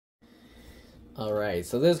Alright,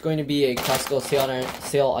 so this is going to be a Costco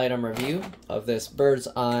sale item review of this bird's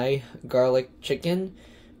eye garlic chicken,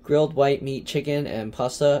 grilled white meat chicken, and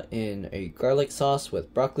pasta in a garlic sauce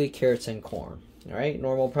with broccoli, carrots, and corn. Alright,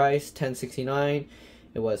 normal price $10.69.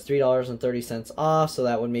 It was $3.30 off, so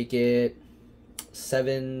that would make it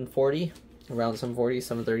 $7.40, around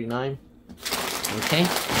 $7.40, $7.39. Okay,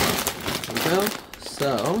 here we go.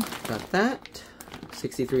 So, got that.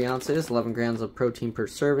 63 ounces, 11 grams of protein per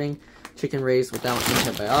serving. Chicken raised without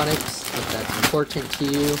antibiotics, if that's important to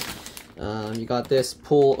you. You got this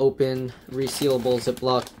pull open resealable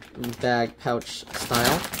Ziploc bag pouch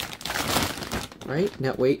style. Right,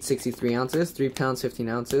 net weight 63 ounces, 3 pounds 15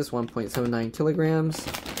 ounces, 1.79 kilograms.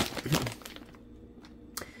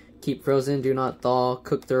 Keep frozen, do not thaw,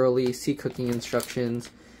 cook thoroughly, see cooking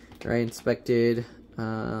instructions. Right, inspected.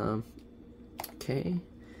 Okay.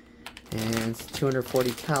 And it's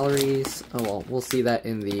 240 calories. Oh well, we'll see that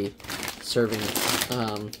in the serving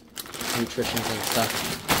nutritions and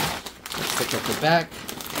stuff. Let's look at the back.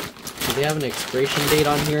 Do they have an expiration date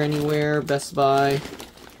on here anywhere? Best Buy.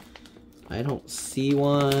 I don't see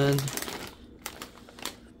one.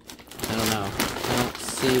 I don't know. I don't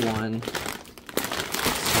see one.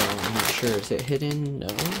 So I'm not sure. Is it hidden? No.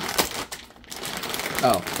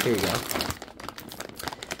 Oh, here we go.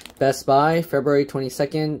 Best Buy, February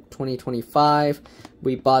 22nd, 2025.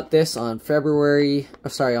 We bought this on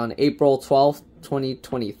on April 12th,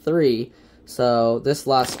 2023. So this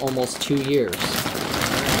lasts almost 2 years.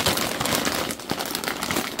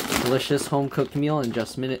 Delicious home-cooked meal in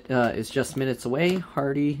is just minutes away.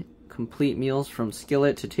 Hearty, complete meals from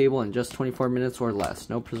skillet to table in just 24 minutes or less.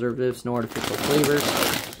 No preservatives, no artificial flavors.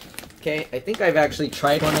 Okay, I think I've actually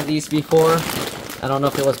tried one of these before. I don't know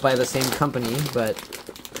if it was by the same company, but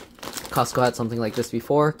Costco had something like this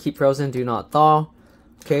before. Keep frozen, do not thaw.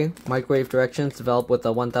 Okay, microwave directions, developed with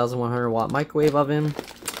a 1100 watt microwave oven.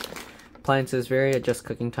 Appliances vary, adjust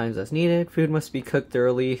cooking times as needed. Food must be cooked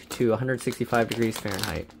thoroughly to 165 degrees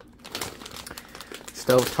Fahrenheit.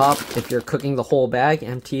 Stove top, if you're cooking the whole bag,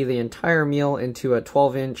 empty the entire meal into a deep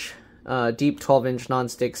 12-inch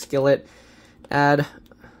nonstick skillet. Add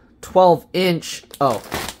 12-inch, oh,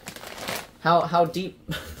 how deep...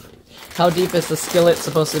 How deep is the skillet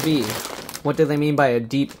supposed to be? What do they mean by a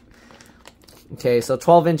deep? Okay, so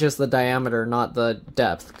 12 inches the diameter, not the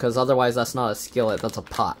depth, because otherwise that's not a skillet, that's a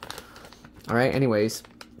pot. Alright, anyways.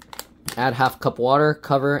 Add half cup water,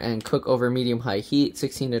 cover, and cook over medium-high heat,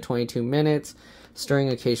 16 to 22 minutes, stirring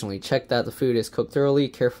occasionally. Check that the food is cooked thoroughly,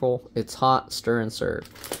 careful, it's hot, stir and serve.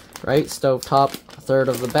 Right, stove top, a third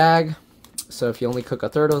of the bag. So if you only cook a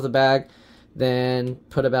third of the bag, then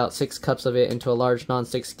put about 6 cups of it into a large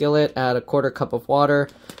nonstick skillet. Add a quarter cup of water.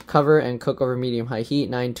 Cover and cook over medium-high heat,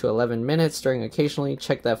 9 to 11 minutes, stirring occasionally.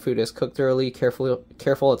 Check that food is cooked thoroughly. Careful,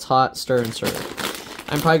 it's hot. Stir and serve.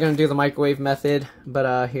 I'm probably going to do the microwave method,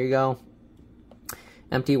 but here you go.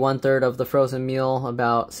 Empty 1/3 of the frozen meal,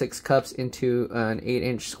 about 6 cups, into an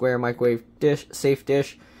 8-inch square microwave safe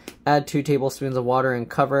dish. Add 2 tablespoons of water and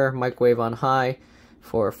cover. Microwave on high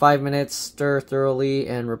for 5 minutes, stir thoroughly,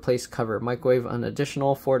 and replace cover. Microwave an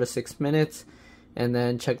additional 4 to 6 minutes, and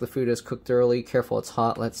then check the food is cooked thoroughly. Careful, it's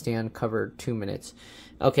hot. Let stand covered 2 minutes.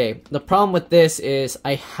 Okay, the problem with this is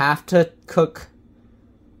I have to cook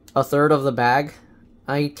a third of the bag.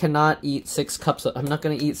 I cannot eat 6 cups I'm not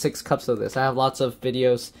going to eat 6 cups of this. I have lots of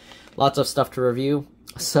videos, lots of stuff to review.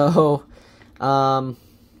 So,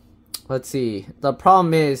 let's see. The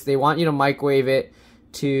problem is they want you to microwave it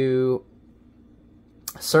to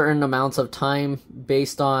certain amounts of time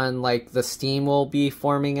based on like the steam will be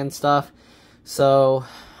forming and stuff. So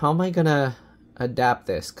how am I gonna adapt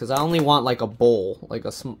this? Because I only want like a bowl, like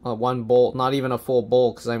a one bowl, not even a full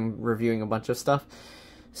bowl, because I'm reviewing a bunch of stuff.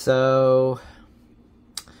 So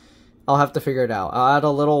I'll have to figure it out. I'll add a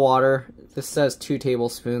little water. This says 2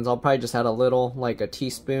 tablespoons. I'll probably just add a little, like a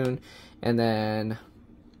teaspoon, and then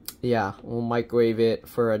yeah, we'll microwave it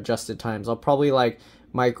for adjusted times. I'll probably like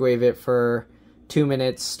microwave it for 2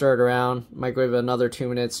 minutes, stir it around, microwave another 2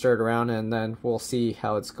 minutes, stir it around, and then we'll see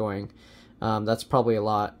how it's going. That's probably a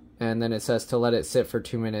lot. And then it says to let it sit for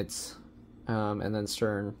 2 minutes, and then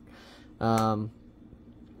stir. But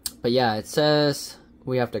yeah, it says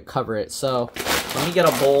we have to cover it. So let me get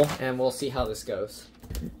a bowl, and we'll see how this goes.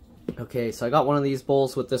 Okay, so I got one of these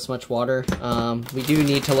bowls with this much water. We do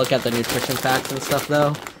need to look at the nutrition facts and stuff,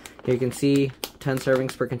 though. Here you can see 10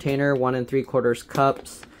 servings per container, 1 3/4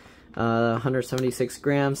 cups. 176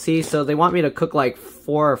 grams. See, so they want me to cook like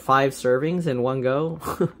 4 or 5 servings in one go.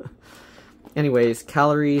 Anyways,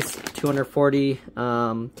 calories, 240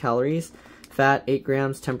 calories. Fat, 8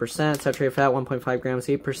 grams, 10%. Saturated fat, 1.5 grams,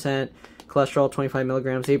 8%. Cholesterol 25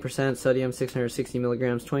 milligrams, 8%. Sodium 660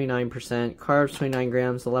 milligrams, 29%. Carbs 29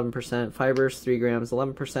 grams, 11%. Fibers 3 grams,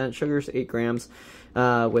 11%. Sugars 8 grams,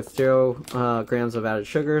 with 0 grams of added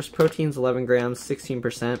sugars. Proteins 11 grams,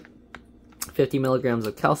 16%. 50 milligrams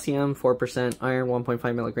of calcium, 4%. Iron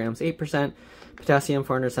 1.5 milligrams, 8%. Potassium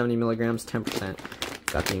 470 milligrams, 10%.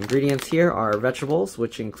 Got the ingredients here are vegetables,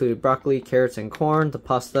 which include broccoli, carrots, and corn. The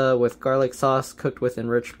pasta with garlic sauce, cooked with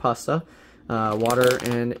enriched pasta. Water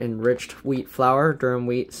and enriched wheat flour, durum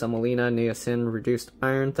wheat, semolina, niacin, reduced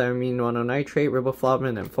iron, thiamine mononitrate,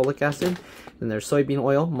 riboflavin, and folic acid. Then there's soybean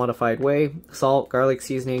oil, modified whey, salt, garlic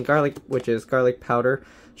seasoning, garlic, which is garlic powder,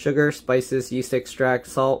 sugar, spices, yeast extract,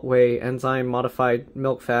 salt, whey, enzyme, modified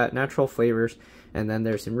milk fat, natural flavors. And then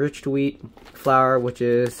there's enriched wheat flour, which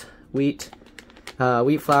is wheat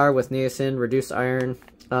flour with niacin, reduced iron,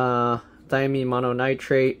 thiamine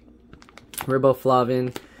mononitrate,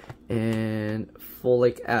 riboflavin, and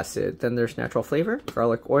folic acid. Then there's natural flavor,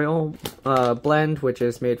 garlic oil blend, which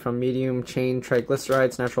is made from medium chain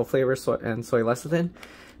triglycerides, natural flavor, and soy lecithin.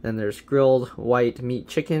 Then there's grilled white meat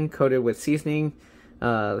chicken coated with seasoning.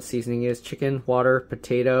 The seasoning is chicken, water,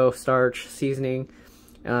 potato, starch, seasoning,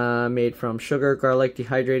 made from sugar, garlic,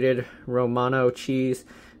 dehydrated Romano cheese,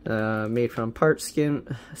 made from part skim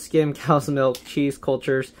cow's milk, cheese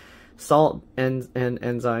cultures, salt and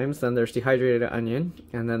enzymes. Then there's dehydrated onion,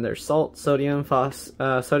 and then there's salt, sodium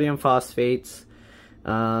phosphates,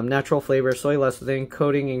 natural flavor, soy lecithin,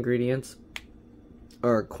 coating ingredients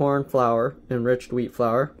are corn flour, enriched wheat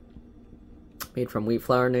flour, made from wheat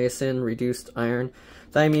flour, niacin, reduced iron,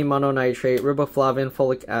 thiamine mononitrate, riboflavin,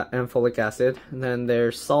 folic acid. And then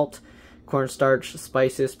there's salt, cornstarch,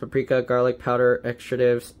 spices, paprika, garlic powder,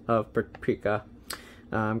 extractives of paprika.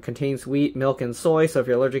 Contains wheat, milk, and soy, so if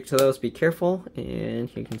you're allergic to those, be careful.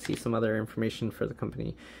 And you can see some other information for the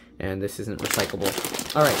company. And this isn't recyclable.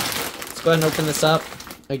 Alright, let's go ahead and open this up.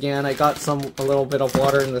 Again, I got a little bit of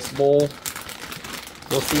water in this bowl.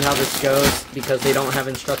 We'll see how this goes, because they don't have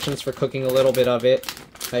instructions for cooking a little bit of it.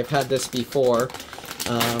 I've had this before.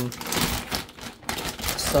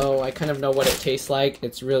 So I kind of know what it tastes like.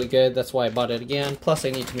 It's really good, that's why I bought it again. Plus I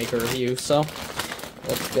need to make a review, so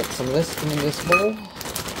let's get some of this in this bowl.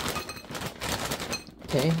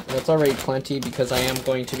 Okay, that's already plenty because I am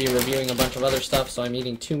going to be reviewing a bunch of other stuff, so I'm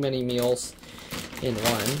eating too many meals in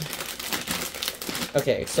one.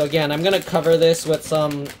 Okay, so again, I'm going to cover this with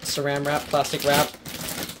some saran wrap, plastic wrap,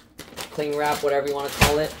 cling wrap, whatever you want to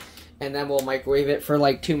call it, and then we'll microwave it for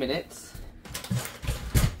like 2 minutes.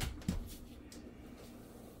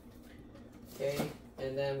 Okay,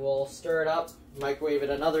 and then we'll stir it up, microwave it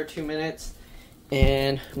another 2 minutes,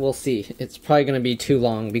 and we'll see. It's probably going to be too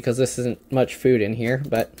long because this isn't much food in here,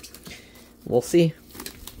 but we'll see.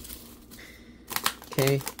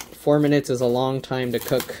 Okay, 4 minutes is a long time to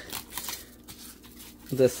cook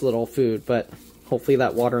this little food, but hopefully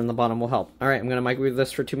that water in the bottom will help. Alright, I'm going to microwave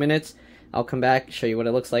this for 2 minutes. I'll come back, show you what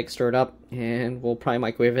it looks like, stir it up, and we'll probably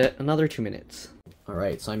microwave it another 2 minutes.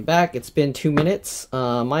 Alright, so I'm back. It's been 2 minutes.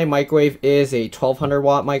 My microwave is a 1200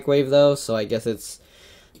 watt microwave though, so I guess it's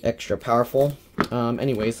extra powerful.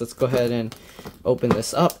 Anyways, let's go ahead and open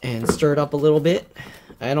this up and stir it up a little bit.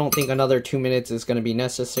 I don't think another 2 minutes is going to be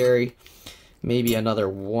necessary. Maybe another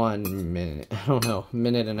 1 minute. I don't know,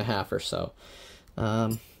 minute and a half or so.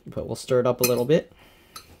 But we'll stir it up a little bit.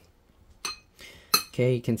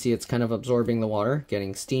 Okay, you can see it's kind of absorbing the water,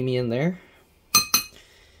 getting steamy in there.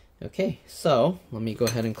 Okay, so let me go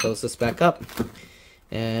ahead and close this back up.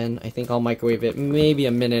 And I think I'll microwave it maybe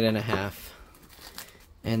a minute and a half.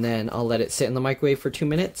 And then I'll let it sit in the microwave for 2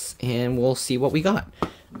 minutes, and we'll see what we got.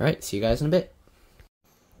 Alright, see you guys in a bit.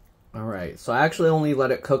 Alright, so I actually only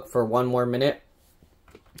let it cook for 1 more minute,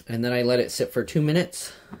 and then I let it sit for 2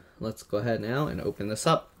 minutes. Let's go ahead now and open this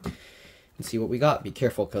up and see what we got. Be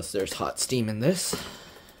careful because there's hot steam in this.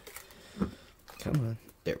 Come on,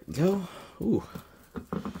 there we go. Ooh.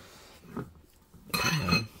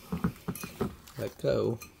 Come on. Let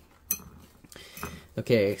go.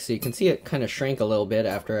 Okay, so you can see it kind of shrank a little bit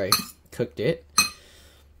after I cooked it.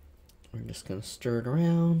 We're just going to stir it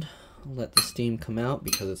around, let the steam come out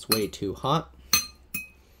because it's way too hot.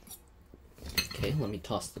 Okay, let me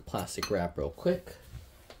toss the plastic wrap real quick.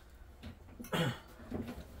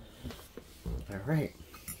 Alright,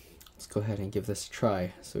 let's go ahead and give this a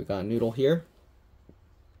try. So we got a noodle here.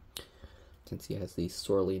 You can see it has these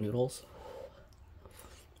swirly noodles.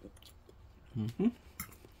 It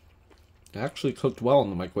actually cooked well in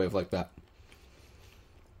the microwave like that.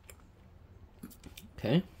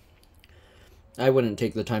 Okay. I wouldn't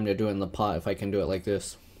take the time to do it in the pot if I can do it like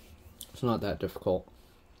this. It's not that difficult.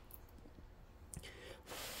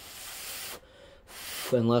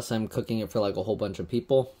 unless I'm cooking it for like a whole bunch of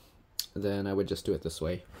people, then I would just do it this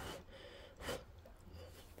way.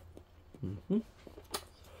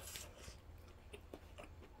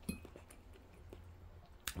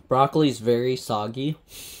 Broccoli's very soggy.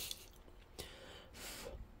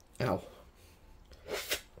 Ow.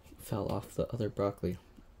 Fell off the other broccoli.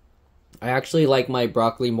 I actually like my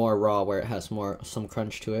broccoli more raw, where it has some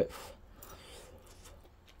crunch to it.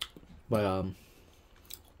 But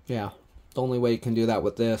yeah, the only way you can do that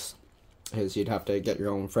with this is you'd have to get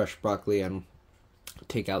your own fresh broccoli and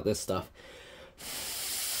take out this stuff.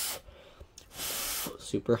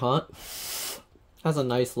 Super hot. Has a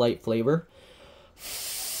nice light flavor.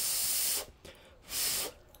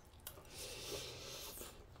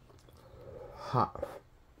 Hot.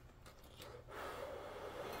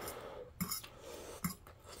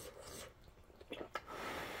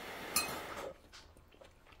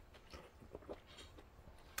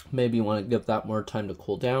 Maybe you want to give that more time to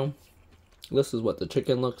cool down. This is what the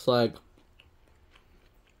chicken looks like.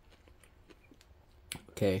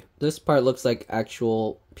 Okay, this part looks like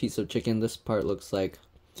actual piece of chicken. This part looks like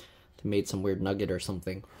they made some weird nugget or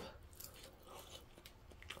something.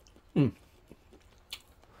 That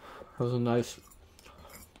was a nice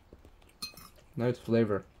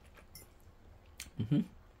flavor.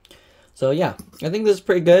 So yeah, I think this is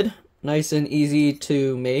pretty good. Nice and easy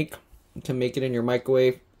to make. You can make it in your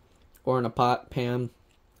microwave or in a pot, pan,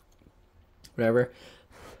 whatever.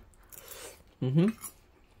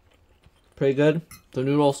 Pretty good. The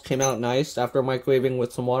noodles came out nice after microwaving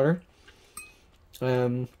with some water.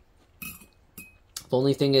 The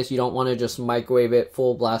only thing is you don't want to just microwave it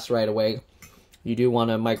full blast right away. You do want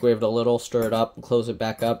to microwave it a little, stir it up, close it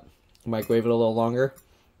back up, microwave it a little longer.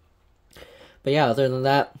 But yeah, other than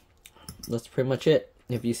that, that's pretty much it.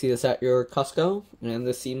 If you see this at your Costco, and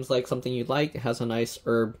this seems like something you'd like, it has a nice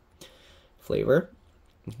herb flavor.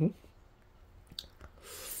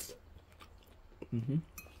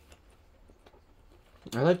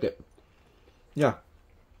 I liked it. Yeah.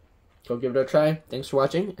 Go give it a try. Thanks for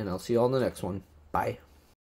watching, and I'll see you all in the next one. Bye.